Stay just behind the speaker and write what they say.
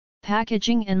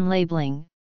Packaging and labeling,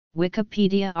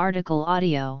 Wikipedia article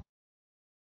audio.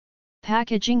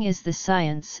 Packaging is the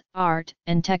science, art,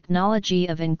 and technology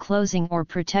of enclosing or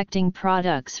protecting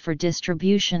products for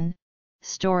distribution,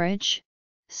 storage,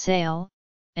 sale,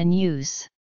 and use.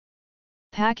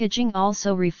 Packaging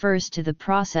also refers to the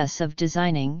process of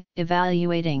designing,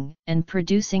 evaluating, and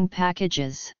producing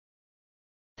packages.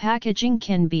 Packaging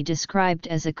can be described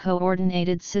as a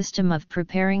coordinated system of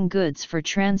preparing goods for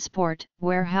transport,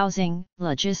 warehousing,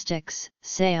 logistics,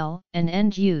 sale, and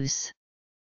end use.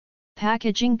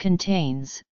 Packaging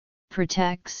contains,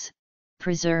 protects,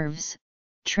 preserves,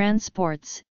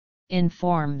 transports,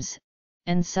 informs,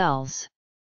 and sells.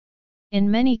 In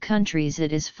many countries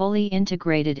it is fully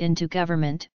integrated into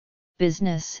government,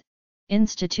 business,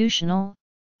 institutional,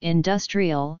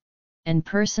 industrial, and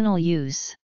personal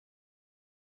use.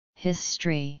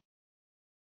 History.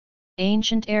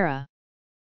 Ancient era.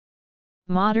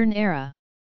 Modern era.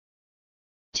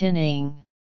 Tinning.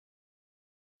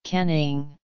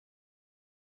 Canning.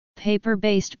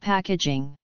 Paper-based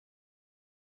packaging.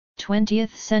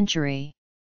 20th century.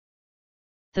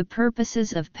 The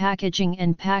purposes of packaging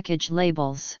and package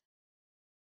labels.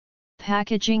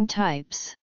 Packaging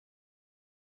types.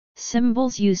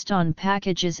 Symbols used on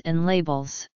packages and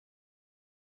labels.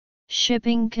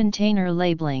 Shipping container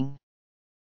labeling.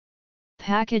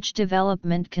 Package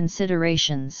development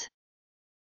considerations.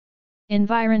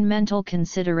 Environmental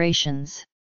considerations.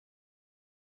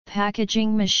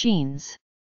 Packaging machines.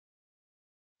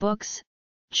 Books,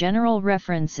 general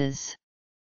references.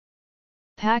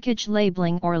 Package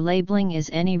labeling or labeling is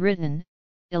any written,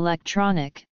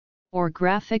 electronic, or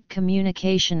graphic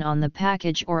communication on the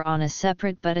package or on a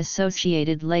separate but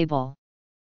associated label.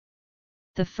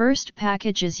 The first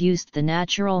packages used the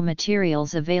natural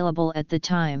materials available at the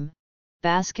time: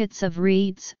 baskets of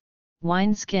reeds,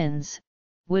 wineskins,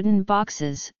 wooden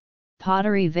boxes,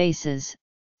 pottery vases,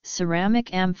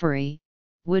 ceramic amphorae,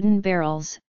 wooden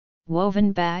barrels,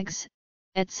 woven bags,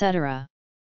 etc.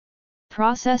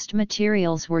 Processed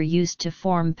materials were used to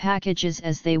form packages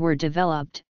as they were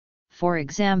developed, for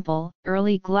example,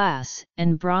 early glass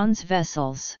and bronze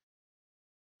vessels.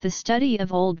 The study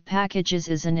of old packages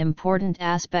is an important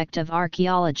aspect of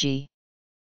archaeology.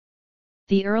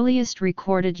 The earliest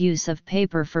recorded use of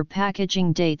paper for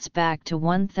packaging dates back to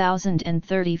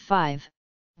 1035,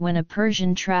 when a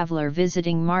Persian traveler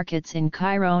visiting markets in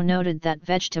Cairo noted that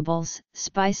vegetables,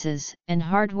 spices, and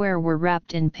hardware were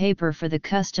wrapped in paper for the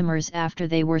customers after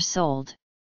they were sold.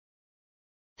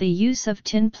 The use of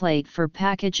tin plate for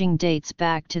packaging dates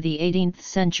back to the 18th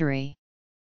century.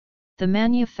 The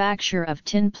manufacture of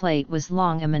tin plate was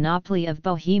long a monopoly of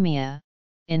Bohemia.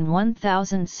 In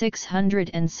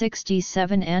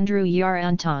 1667 Andrew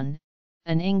Yarranton,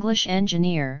 an English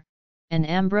engineer, and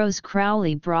Ambrose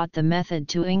Crowley brought the method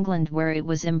to England, where it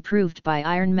was improved by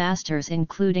ironmasters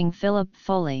including Philip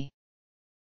Foley.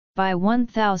 By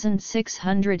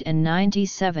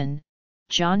 1697,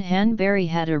 John Hanbury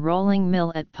had a rolling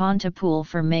mill at Pontypool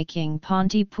for making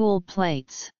Pontypool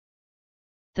plates.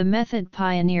 The method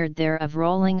pioneered there of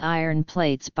rolling iron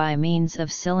plates by means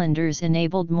of cylinders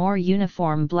enabled more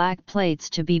uniform black plates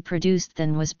to be produced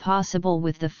than was possible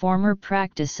with the former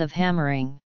practice of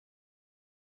hammering.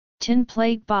 Tin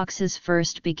plate boxes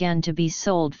first began to be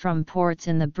sold from ports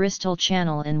in the Bristol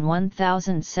Channel in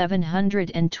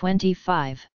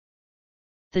 1725.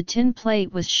 The tin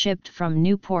plate was shipped from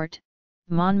Newport,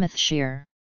 Monmouthshire.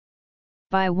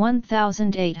 By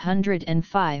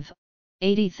 1805,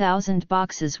 80,000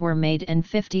 boxes were made and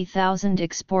 50,000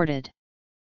 exported.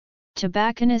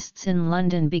 Tobacconists in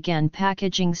London began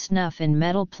packaging snuff in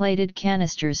metal-plated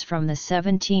canisters from the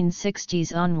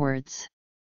 1760s onwards.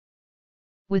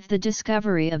 With the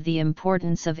discovery of the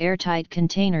importance of airtight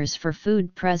containers for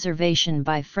food preservation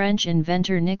by French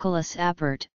inventor Nicolas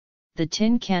Appert, the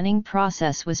tin canning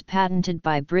process was patented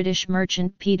by British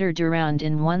merchant Peter Durand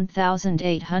in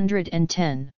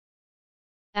 1810.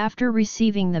 After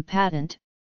receiving the patent,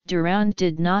 Durand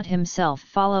did not himself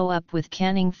follow up with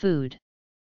canning food.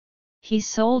 He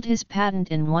sold his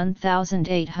patent in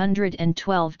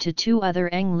 1812 to two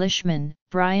other Englishmen,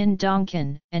 Brian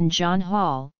Donkin and John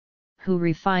Hall, who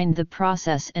refined the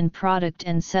process and product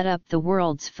and set up the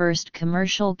world's first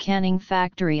commercial canning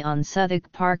factory on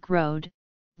Southwark Park Road,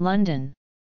 London.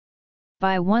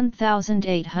 By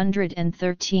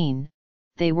 1813,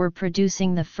 they were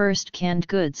producing the first canned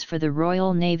goods for the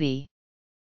Royal Navy.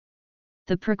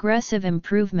 The progressive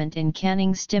improvement in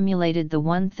canning stimulated the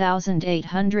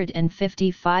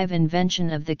 1855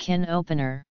 invention of the can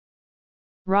opener.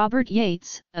 Robert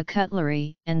Yates, a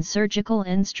cutlery and surgical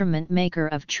instrument maker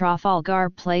of Trafalgar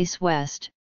Place West,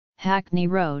 Hackney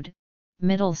Road,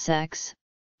 Middlesex,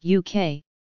 UK,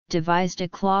 devised a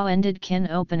claw-ended can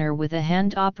opener with a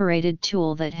hand-operated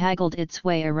tool that haggled its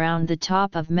way around the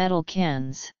top of metal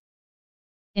cans.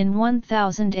 In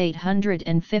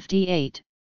 1858,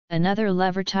 another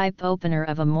lever-type opener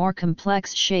of a more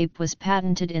complex shape was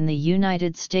patented in the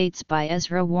United States by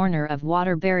Ezra Warner of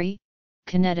Waterbury,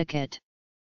 Connecticut.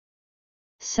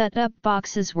 Set-up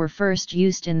boxes were first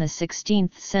used in the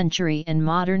 16th century, and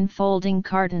modern folding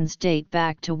cartons date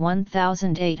back to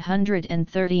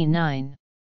 1839.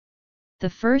 The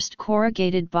first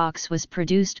corrugated box was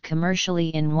produced commercially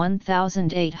in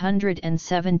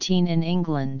 1817 in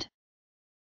England.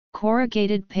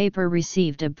 Corrugated paper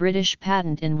received a British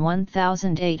patent in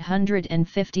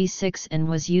 1856 and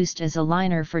was used as a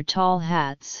liner for tall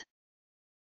hats.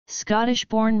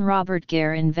 Scottish-born Robert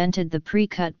Gare invented the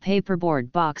pre-cut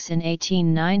paperboard box in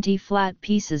 1890, flat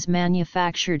pieces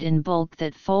manufactured in bulk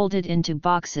that folded into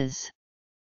boxes.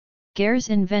 Gare's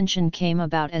invention came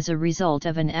about as a result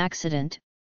of an accident.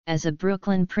 As a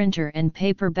Brooklyn printer and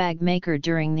paper bag maker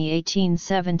during the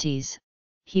 1870s,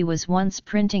 he was once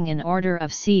printing an order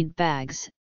of seed bags,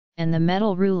 and the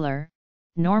metal ruler,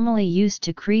 normally used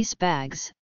to crease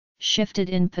bags, shifted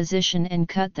in position and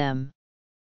cut them.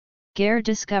 Gare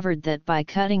discovered that by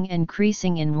cutting and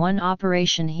creasing in one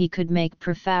operation he could make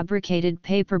prefabricated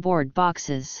paperboard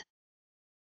boxes.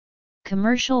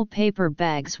 Commercial paper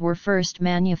bags were first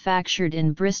manufactured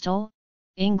in Bristol,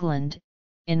 England,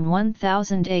 in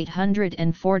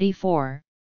 1844,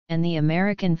 and the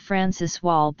American Francis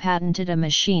Wall patented a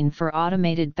machine for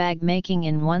automated bag making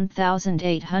in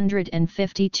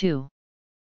 1852.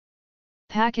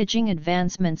 Packaging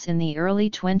advancements in the early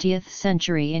 20th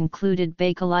century included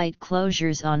Bakelite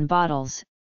closures on bottles,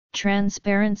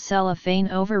 transparent cellophane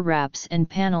overwraps and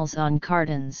panels on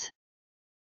cartons.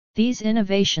 These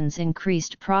innovations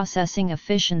increased processing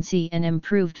efficiency and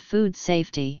improved food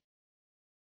safety.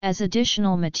 As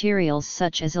additional materials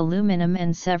such as aluminum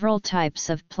and several types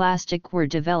of plastic were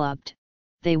developed,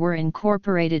 they were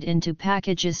incorporated into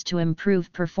packages to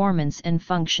improve performance and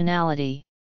functionality.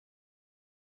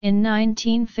 In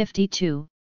 1952,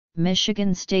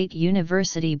 Michigan State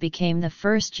University became the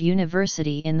first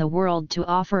university in the world to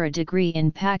offer a degree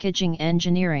in packaging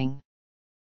engineering.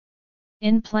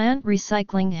 In-plant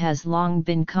recycling has long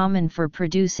been common for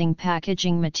producing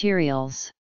packaging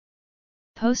materials.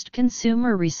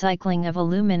 Post-consumer recycling of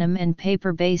aluminum and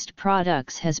paper-based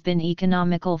products has been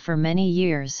economical for many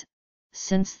years.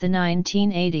 Since the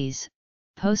 1980s,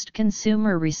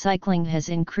 post-consumer recycling has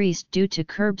increased due to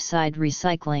curbside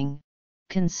recycling,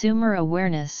 consumer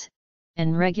awareness,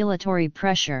 and regulatory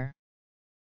pressure.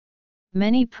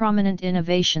 Many prominent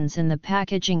innovations in the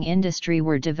packaging industry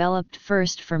were developed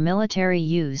first for military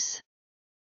use.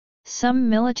 Some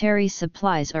military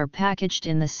supplies are packaged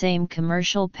in the same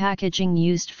commercial packaging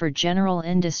used for general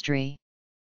industry.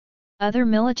 Other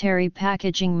military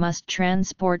packaging must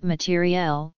transport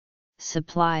materiel,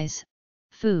 supplies,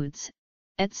 foods,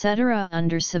 etc.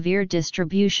 under severe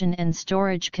distribution and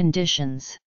storage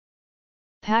conditions.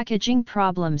 Packaging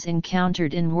problems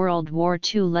encountered in World War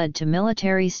II led to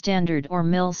military standard or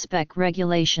mil-spec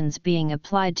regulations being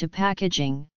applied to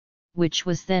packaging, which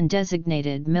was then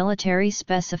designated military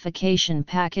specification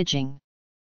packaging.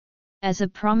 As a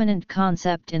prominent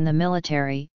concept in the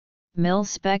military,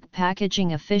 mil-spec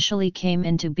packaging officially came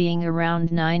into being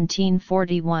around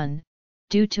 1941,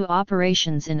 due to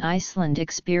operations in Iceland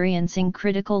experiencing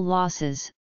critical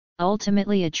losses,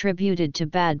 ultimately attributed to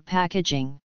bad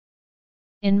packaging.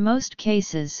 In most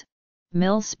cases,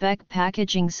 mil-spec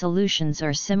packaging solutions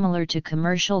are similar to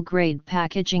commercial-grade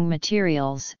packaging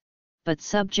materials, but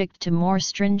subject to more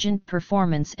stringent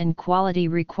performance and quality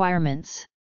requirements.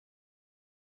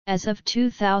 As of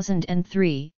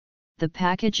 2003, the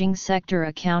packaging sector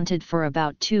accounted for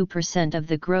about 2% of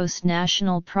the gross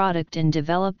national product in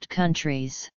developed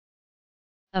countries.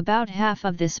 About half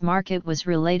of this market was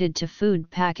related to food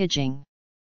packaging.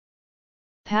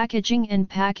 Packaging and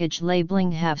package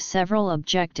labeling have several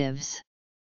objectives.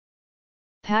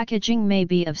 Packaging may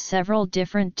be of several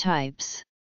different types.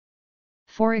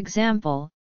 For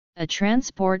example, a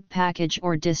transport package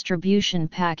or distribution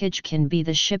package can be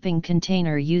the shipping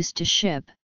container used to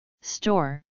ship,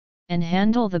 store, and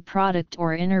handle the product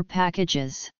or inner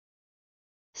packages.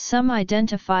 Some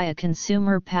identify a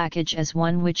consumer package as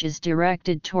one which is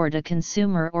directed toward a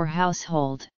consumer or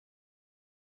household.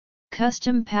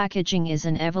 Custom packaging is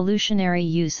an evolutionary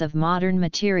use of modern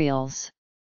materials.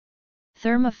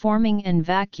 Thermoforming and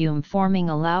vacuum forming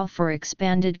allow for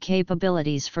expanded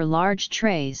capabilities for large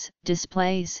trays,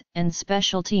 displays, and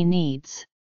specialty needs.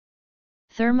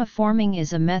 Thermoforming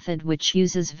is a method which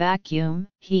uses vacuum,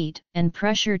 heat, and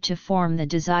pressure to form the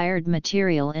desired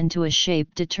material into a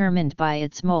shape determined by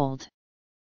its mold.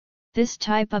 This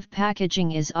type of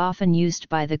packaging is often used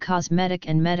by the cosmetic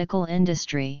and medical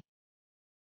industry.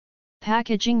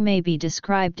 Packaging may be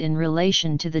described in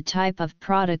relation to the type of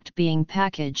product being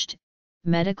packaged: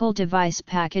 medical device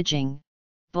packaging,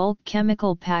 bulk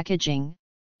chemical packaging,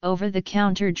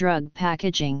 over-the-counter drug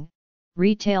packaging,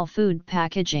 retail food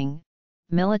packaging,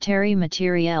 military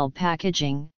materiel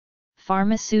packaging,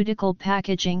 pharmaceutical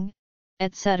packaging,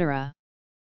 etc.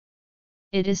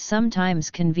 It is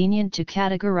sometimes convenient to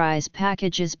categorize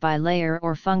packages by layer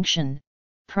or function: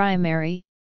 primary,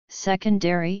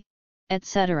 secondary,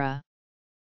 etc.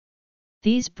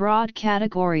 These broad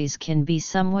categories can be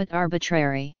somewhat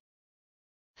arbitrary.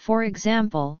 For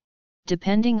example,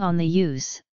 depending on the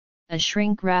use, a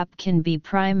shrink wrap can be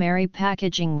primary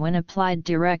packaging when applied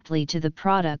directly to the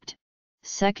product,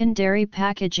 secondary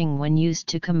packaging when used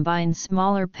to combine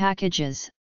smaller packages,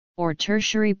 or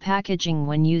tertiary packaging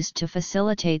when used to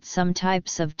facilitate some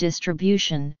types of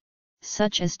distribution,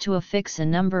 such as to affix a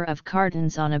number of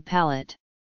cartons on a pallet.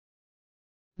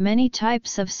 Many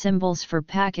types of symbols for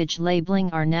package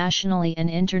labeling are nationally and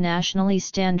internationally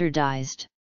standardized.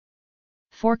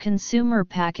 For consumer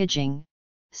packaging,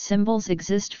 symbols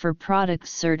exist for product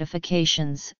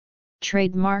certifications,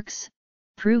 trademarks,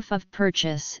 proof of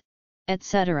purchase,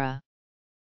 etc.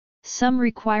 Some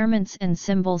requirements and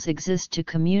symbols exist to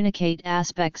communicate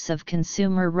aspects of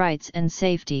consumer rights and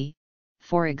safety,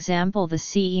 for example the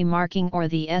CE marking or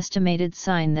the estimated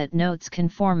sign that notes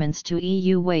conformance to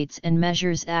EU weights and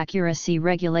measures accuracy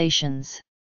regulations.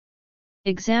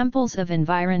 Examples of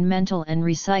environmental and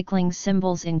recycling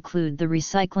symbols include the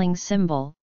recycling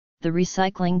symbol, the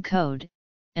recycling code,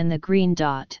 and the green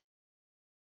dot.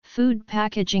 Food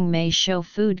packaging may show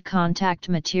food contact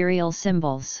material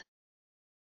symbols.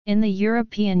 In the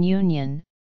European Union,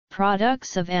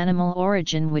 products of animal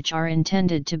origin which are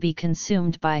intended to be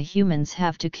consumed by humans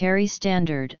have to carry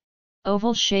standard,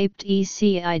 oval-shaped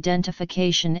EC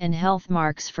identification and health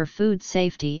marks for food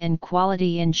safety and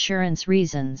quality insurance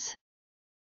reasons.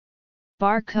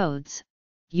 Barcodes,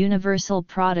 universal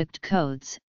product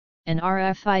codes, and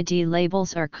RFID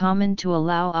labels are common to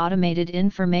allow automated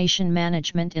information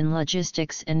management in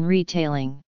logistics and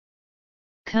retailing.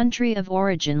 Country of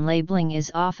origin labeling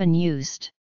is often used.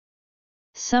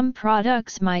 Some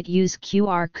products might use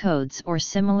QR codes or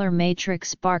similar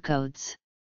matrix barcodes.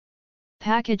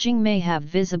 Packaging may have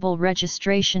visible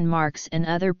registration marks and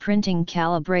other printing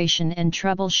calibration and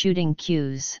troubleshooting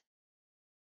cues.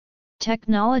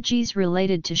 Technologies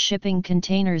related to shipping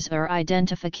containers are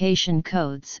identification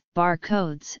codes,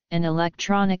 barcodes, and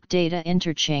electronic data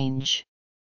interchange.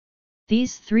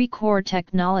 These three core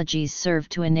technologies serve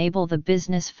to enable the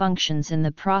business functions in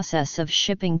the process of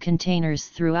shipping containers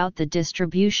throughout the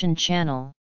distribution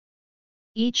channel.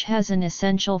 Each has an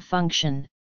essential function.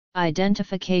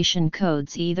 Identification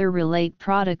codes either relate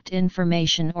product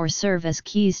information or serve as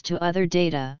keys to other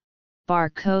data.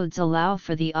 Barcodes allow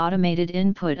for the automated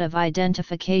input of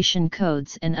identification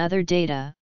codes and other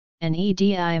data, and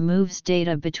EDI moves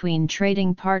data between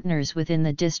trading partners within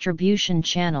the distribution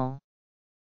channel.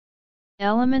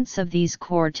 Elements of these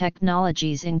core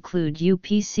technologies include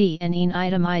UPC and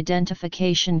in-item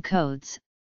identification codes,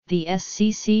 the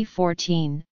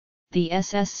SCC14, the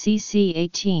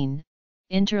SSCC18,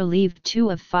 interleaved 2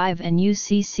 of 5 and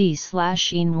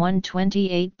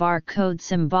UCC/EN128 barcode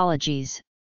symbologies,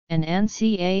 and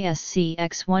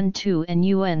ANSI-ASC-X12 and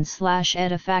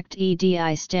UN/EDIFACT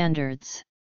EDI standards.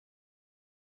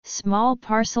 Small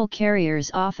parcel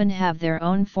carriers often have their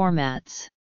own formats.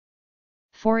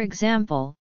 For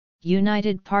example,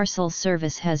 United Parcel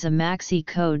Service has a Maxi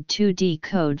Code 2D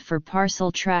code for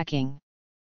parcel tracking.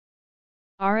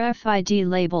 RFID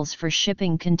labels for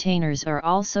shipping containers are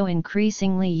also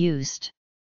increasingly used.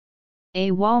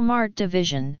 A Walmart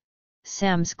division,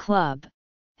 Sam's Club,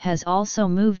 has also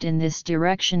moved in this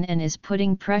direction and is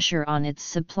putting pressure on its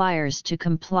suppliers to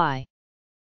comply.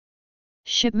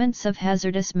 Shipments of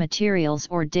hazardous materials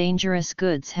or dangerous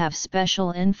goods have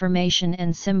special information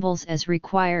and symbols as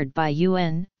required by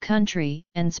UN, country,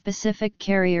 and specific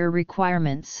carrier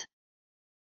requirements.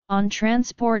 On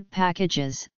transport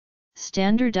packages,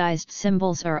 standardized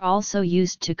symbols are also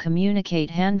used to communicate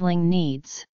handling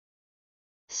needs.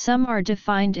 Some are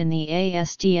defined in the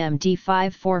ASTM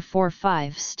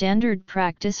D5445 standard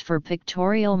practice for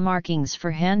pictorial markings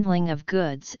for handling of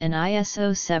goods and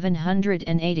ISO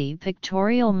 780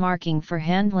 pictorial marking for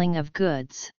handling of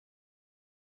goods.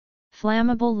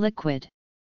 Flammable liquid.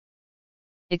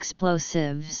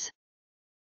 Explosives.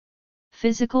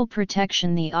 Physical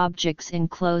protection. The objects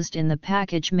enclosed in the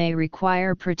package may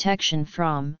require protection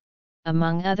from,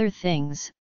 among other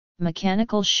things,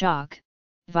 mechanical shock,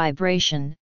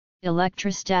 vibration,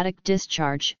 electrostatic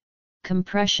discharge,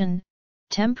 compression,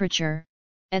 temperature,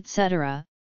 etc.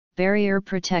 Barrier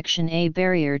protection. A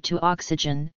barrier to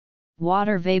oxygen,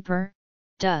 water vapor,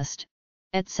 dust,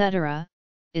 etc.,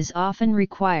 is often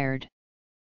required.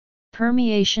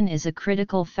 Permeation is a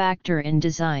critical factor in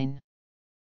design.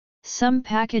 Some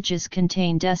packages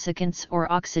contain desiccants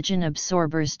or oxygen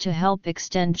absorbers to help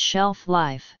extend shelf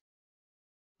life.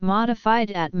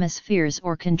 Modified atmospheres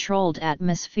or controlled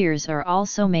atmospheres are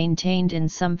also maintained in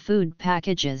some food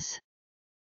packages.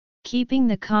 Keeping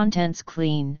the contents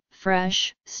clean,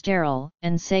 fresh, sterile,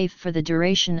 and safe for the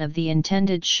duration of the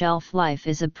intended shelf life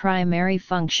is a primary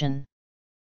function.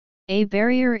 A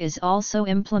barrier is also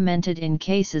implemented in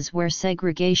cases where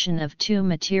segregation of two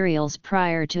materials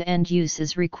prior to end use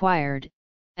is required,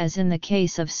 as in the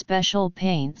case of special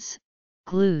paints,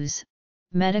 glues,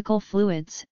 medical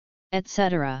fluids,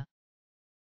 etc.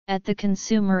 At the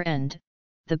consumer end,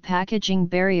 the packaging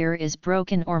barrier is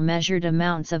broken or measured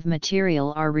amounts of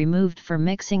material are removed for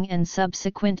mixing and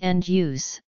subsequent end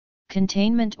use.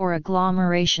 Containment or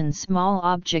agglomeration. Small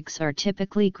objects are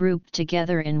typically grouped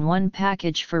together in one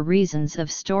package for reasons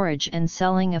of storage and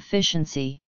selling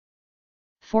efficiency.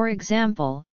 For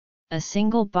example, a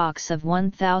single box of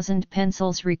 1,000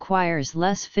 pencils requires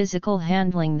less physical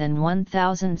handling than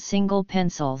 1,000 single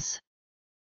pencils.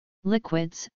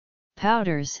 Liquids,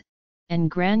 powders, and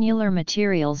granular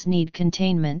materials need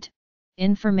containment.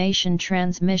 Information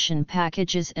transmission.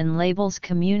 Packages and labels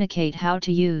communicate how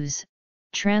to use,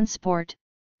 transport,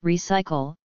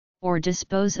 recycle, or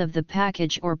dispose of the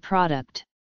package or product.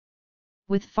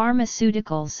 With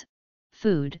pharmaceuticals,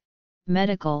 food,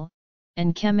 medical,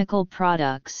 and chemical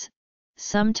products,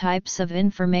 some types of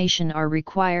information are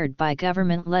required by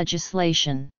government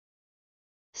legislation.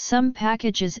 Some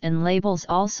packages and labels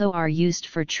also are used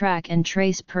for track and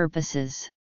trace purposes.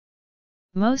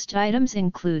 Most items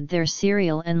include their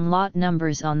serial and lot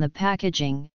numbers on the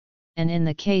packaging, and in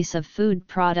the case of food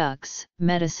products,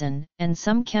 medicine, and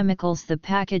some chemicals, the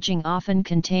packaging often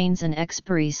contains an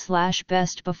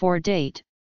expiry/best before date,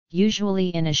 usually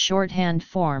in a shorthand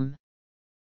form.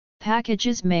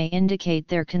 Packages may indicate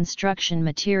their construction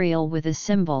material with a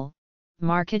symbol.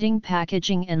 Marketing.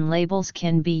 Packaging and labels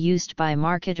can be used by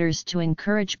marketers to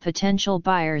encourage potential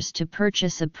buyers to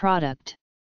purchase a product.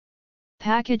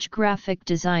 Package. Graphic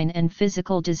design and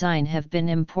physical design have been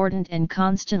important and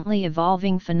constantly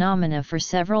evolving phenomena for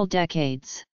several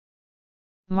decades.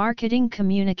 Marketing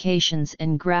communications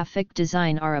and graphic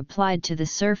design are applied to the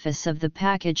surface of the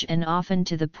package and often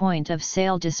to the point of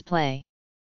sale display.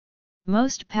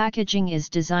 Most packaging is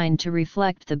designed to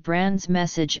reflect the brand's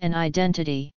message and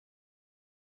identity.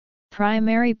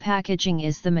 Primary packaging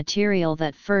is the material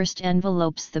that first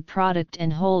envelopes the product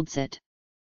and holds it.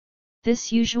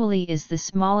 This usually is the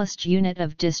smallest unit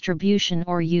of distribution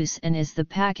or use and is the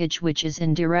package which is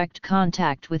in direct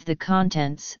contact with the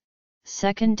contents.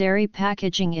 Secondary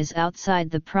packaging is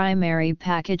outside the primary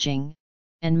packaging,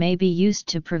 and may be used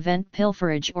to prevent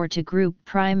pilferage or to group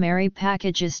primary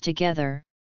packages together.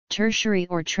 Tertiary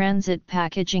or transit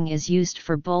packaging is used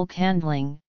for bulk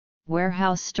handling,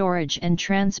 warehouse storage and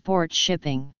transport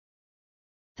shipping.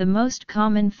 The most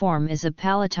common form is a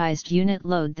palletized unit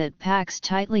load that packs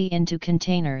tightly into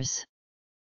containers.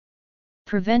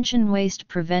 Prevention. Waste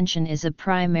prevention is a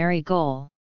primary goal.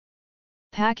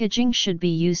 Packaging should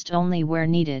be used only where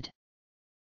needed.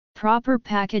 Proper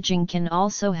packaging can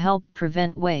also help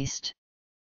prevent waste.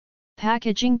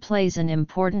 Packaging plays an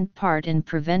important part in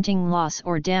preventing loss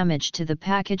or damage to the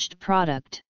packaged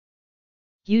product.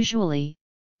 Usually,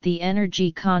 the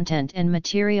energy content and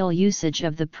material usage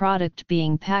of the product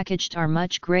being packaged are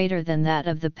much greater than that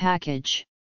of the package.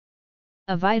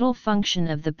 A vital function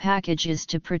of the package is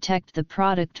to protect the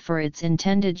product for its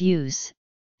intended use.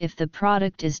 If the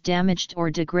product is damaged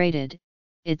or degraded,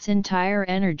 its entire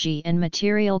energy and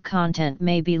material content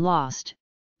may be lost.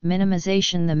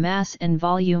 Minimization. The mass and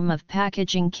volume of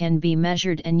packaging can be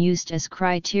measured and used as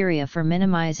criteria for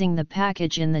minimizing the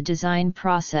package in the design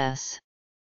process.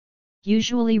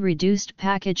 Usually reduced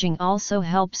packaging also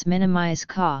helps minimize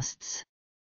costs.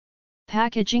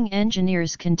 Packaging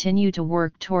engineers continue to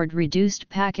work toward reduced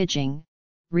packaging.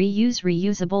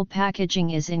 Reusable packaging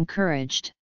is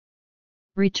encouraged.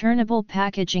 Returnable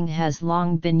packaging has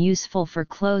long been useful for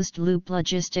closed-loop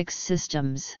logistics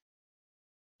systems.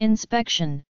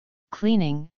 Inspection,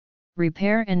 cleaning,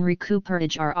 repair and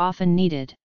recuperage are often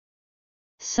needed.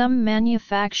 Some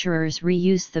manufacturers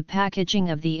reuse the packaging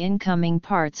of the incoming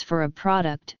parts for a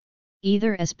product,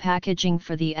 either as packaging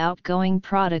for the outgoing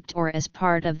product or as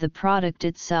part of the product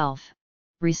itself.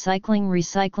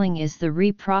 Recycling is the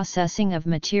reprocessing of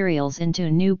materials into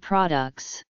new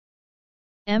products.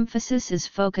 Emphasis is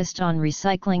focused on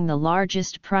recycling the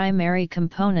largest primary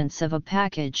components of a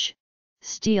package: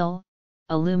 steel,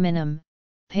 aluminum,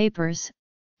 papers,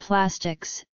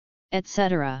 plastics,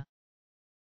 etc.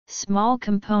 Small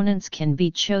components can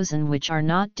be chosen which are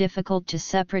not difficult to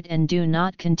separate and do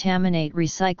not contaminate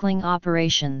recycling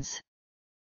operations.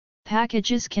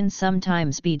 Packages can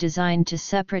sometimes be designed to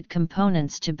separate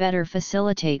components to better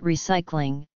facilitate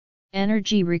recycling,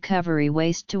 energy recovery.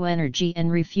 Waste to energy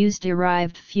and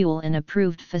refuse-derived fuel in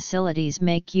approved facilities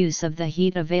make use of the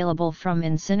heat available from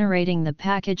incinerating the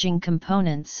packaging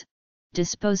components.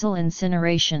 Disposal,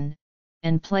 incineration,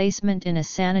 and placement in a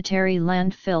sanitary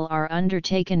landfill are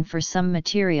undertaken for some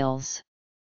materials.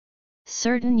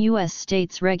 Certain U.S.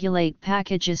 states regulate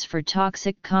packages for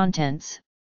toxic contents,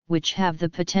 which have the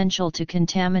potential to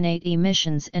contaminate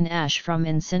emissions and ash from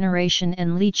incineration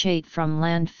and leachate from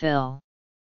landfill.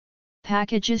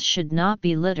 Packages should not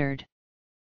be littered.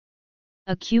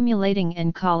 Accumulating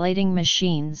and collating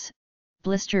machines,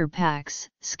 blister packs,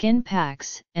 skin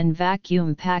packs, and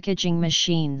vacuum packaging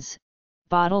machines,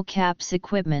 bottle caps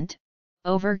equipment,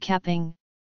 overcapping,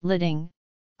 lidding,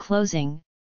 closing,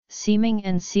 seaming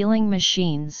and sealing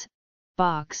machines,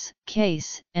 box,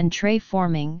 case, and tray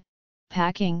forming,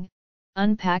 packing,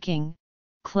 unpacking,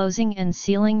 closing and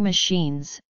sealing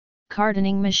machines,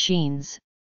 cartoning machines,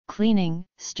 cleaning,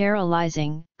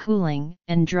 sterilizing, cooling,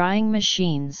 and drying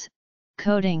machines,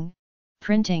 coding,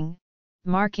 printing,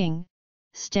 marking,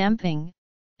 stamping,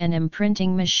 and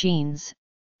imprinting machines,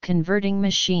 converting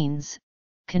machines,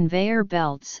 conveyor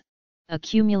belts,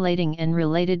 accumulating and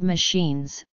related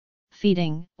machines,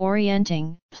 feeding,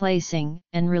 orienting, placing,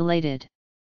 and related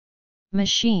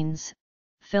machines,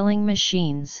 filling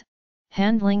machines,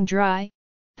 handling dry,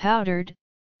 powdered,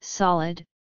 solid,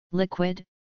 liquid,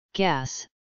 gas,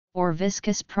 or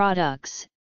viscous products,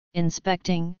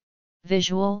 inspecting,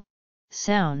 visual,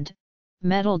 sound,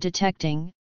 metal detecting,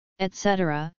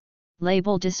 etc.,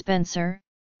 label dispenser,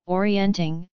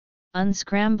 orienting,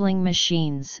 unscrambling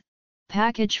machines,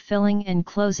 package filling and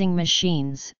closing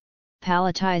machines,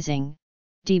 palletizing,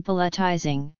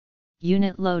 depalletizing,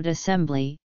 unit load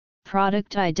assembly,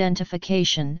 product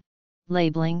identification,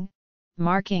 labeling,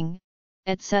 marking,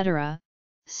 etc.,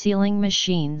 sealing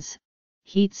machines,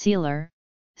 heat sealer,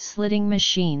 slitting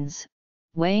machines,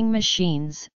 weighing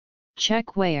machines,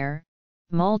 check weigher,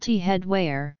 multi-head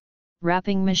weigher,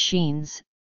 wrapping machines,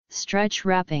 stretch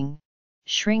wrapping,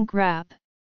 shrink wrap,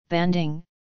 banding,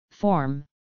 form,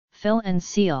 fill and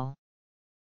seal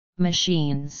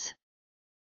machines.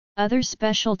 Other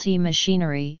specialty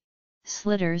machinery,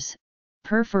 slitters,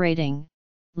 perforating,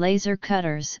 laser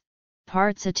cutters,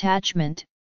 parts attachment,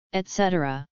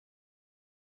 etc.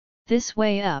 This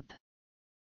way up.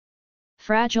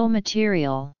 Fragile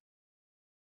material.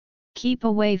 Keep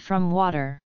away from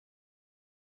water.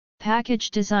 Package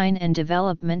design and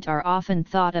development are often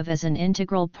thought of as an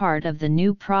integral part of the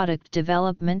new product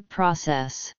development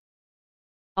process.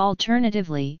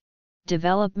 Alternatively,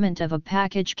 development of a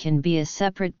package can be a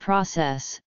separate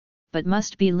process, but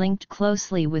must be linked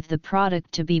closely with the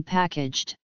product to be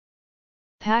packaged.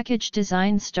 Package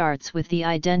design starts with the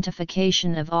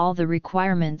identification of all the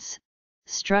requirements: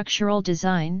 structural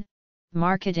design,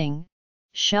 marketing,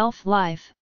 shelf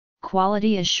life,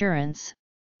 quality assurance,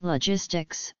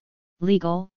 logistics,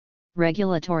 legal,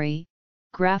 regulatory,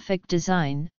 graphic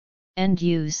design, end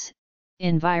use,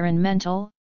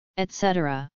 environmental,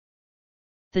 etc.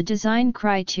 The design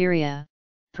criteria,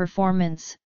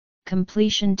 performance,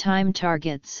 completion time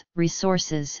targets,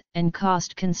 resources, and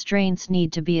cost constraints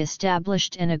need to be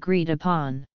established and agreed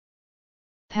upon.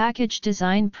 Package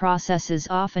design processes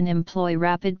often employ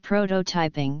rapid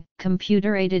prototyping,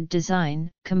 computer-aided design,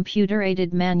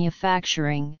 computer-aided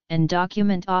manufacturing, and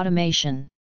document automation.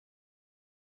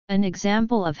 An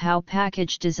example of how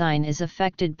package design is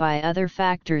affected by other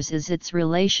factors is its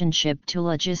relationship to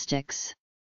logistics.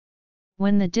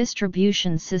 When the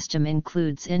distribution system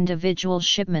includes individual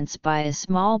shipments by a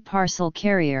small parcel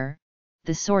carrier,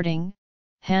 the sorting,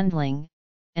 handling,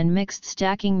 and mixed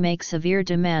stacking make severe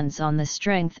demands on the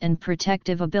strength and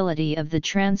protective ability of the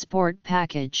transport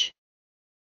package.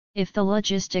 If the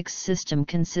logistics system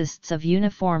consists of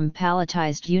uniform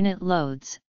palletized unit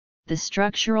loads, the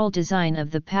structural design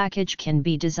of the package can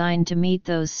be designed to meet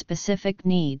those specific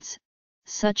needs,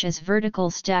 such as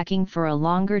vertical stacking for a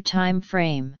longer time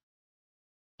frame.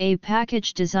 A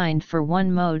package designed for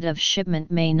one mode of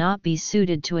shipment may not be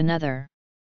suited to another.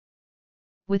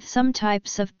 With some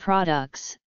types of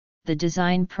products, the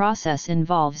design process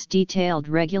involves detailed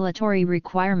regulatory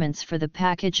requirements for the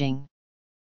packaging.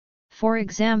 For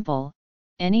example,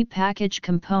 any package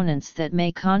components that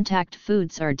may contact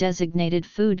foods are designated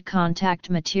food contact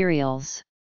materials.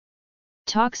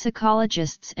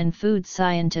 Toxicologists and food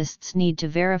scientists need to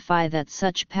verify that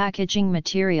such packaging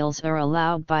materials are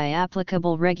allowed by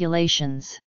applicable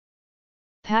regulations.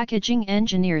 Packaging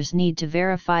engineers need to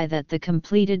verify that the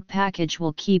completed package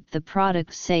will keep the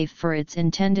product safe for its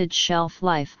intended shelf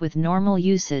life with normal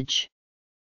usage.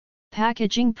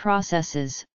 Packaging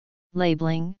processes,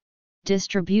 labeling,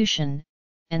 distribution,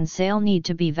 and sale need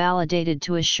to be validated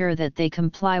to assure that they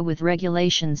comply with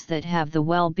regulations that have the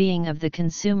well-being of the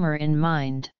consumer in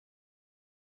mind.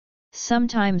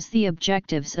 Sometimes the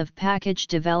objectives of package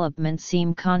development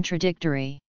seem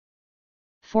contradictory.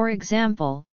 For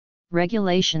example,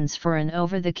 regulations for an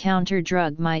over-the-counter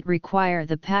drug might require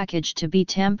the package to be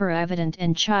tamper-evident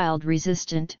and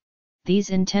child-resistant. These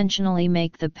intentionally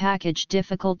make the package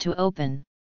difficult to open.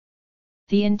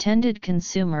 The intended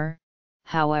consumer,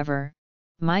 however,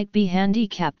 might be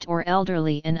handicapped or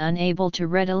elderly and unable to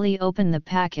readily open the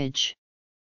package.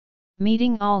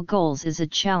 Meeting all goals is a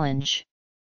challenge.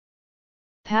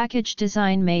 Package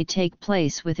design may take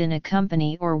place within a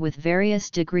company or with various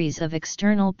degrees of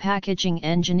external packaging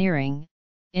engineering,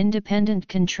 independent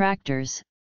contractors,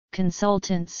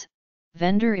 consultants,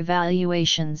 vendor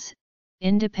evaluations,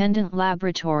 independent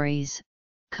laboratories,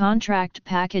 contract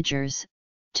packagers,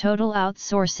 total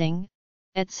outsourcing,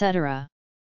 etc.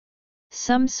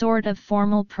 Some sort of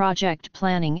formal project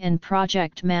planning and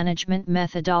project management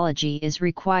methodology is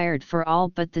required for all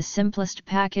but the simplest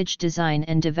package design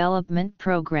and development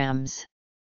programs.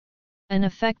 An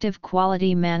effective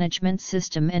quality management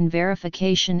system and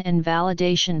verification and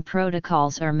validation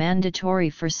protocols are mandatory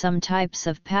for some types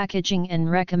of packaging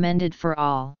and recommended for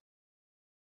all.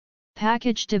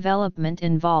 Package development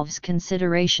involves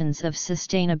considerations of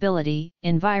sustainability,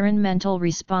 environmental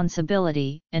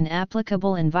responsibility, and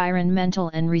applicable environmental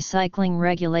and recycling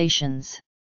regulations.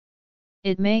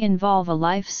 It may involve a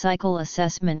life cycle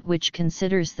assessment which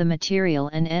considers the material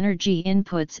and energy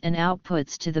inputs and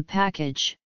outputs to the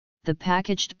package, the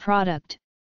packaged product,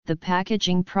 the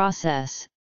packaging process,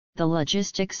 the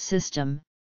logistics system,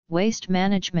 waste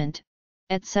management,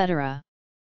 etc.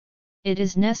 It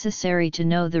is necessary to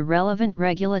know the relevant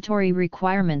regulatory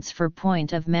requirements for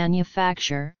point of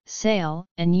manufacture, sale,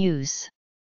 and use.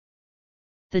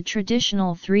 The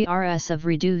traditional 3 Rs of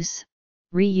reduce,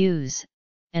 reuse,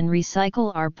 and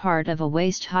recycle are part of a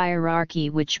waste hierarchy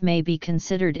which may be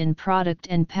considered in product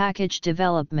and package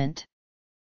development.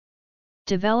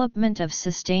 Development of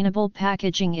sustainable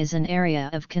packaging is an area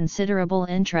of considerable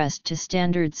interest to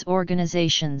standards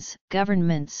organizations,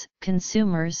 governments,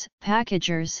 consumers,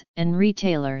 packagers, and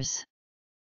retailers.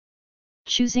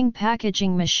 Choosing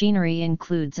packaging machinery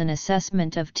includes an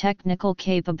assessment of technical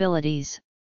capabilities,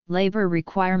 labor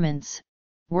requirements,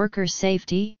 worker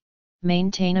safety,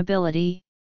 maintainability,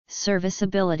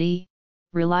 serviceability,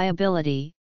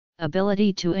 reliability,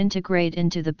 ability to integrate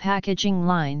into the packaging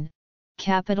line,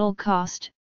 capital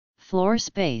cost, floor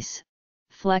space,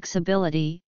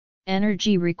 flexibility,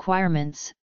 energy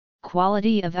requirements,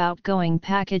 quality of outgoing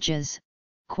packages,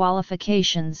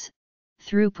 qualifications,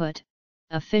 throughput,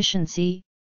 efficiency,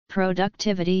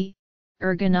 productivity,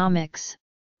 ergonomics,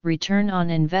 return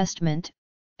on investment,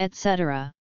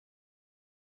 etc.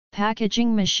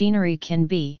 Packaging machinery can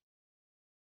be.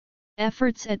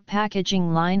 Efforts at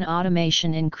packaging line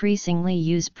automation increasingly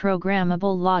use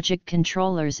programmable logic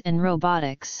controllers and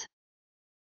robotics.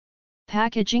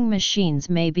 Packaging machines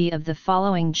may be of the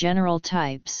following general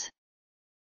types: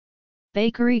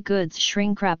 bakery goods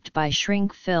shrink-wrapped by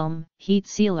shrink film, heat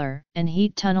sealer, and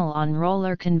heat tunnel on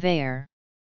roller conveyor.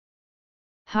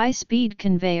 High-speed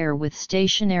conveyor with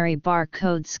stationary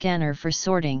barcode scanner for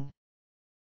sorting.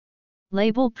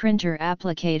 Label printer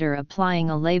applicator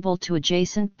applying a label to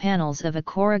adjacent panels of a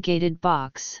corrugated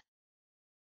box.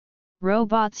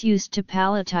 Robots used to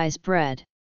palletize bread.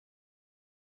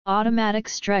 Automatic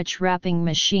stretch wrapping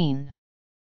machine.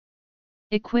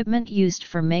 Equipment used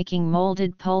for making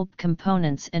molded pulp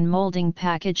components and molding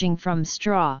packaging from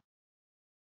straw.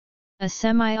 A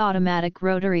semi-automatic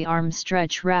rotary arm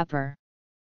stretch wrapper.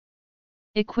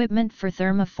 Equipment for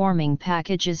thermoforming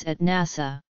packages at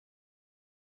NASA.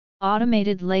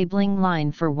 Automated labeling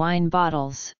line for wine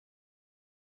bottles.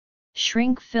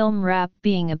 Shrink film wrap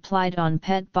being applied on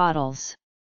PET bottles.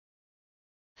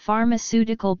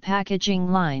 Pharmaceutical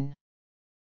packaging line.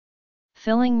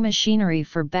 Filling machinery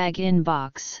for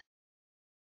bag-in-box.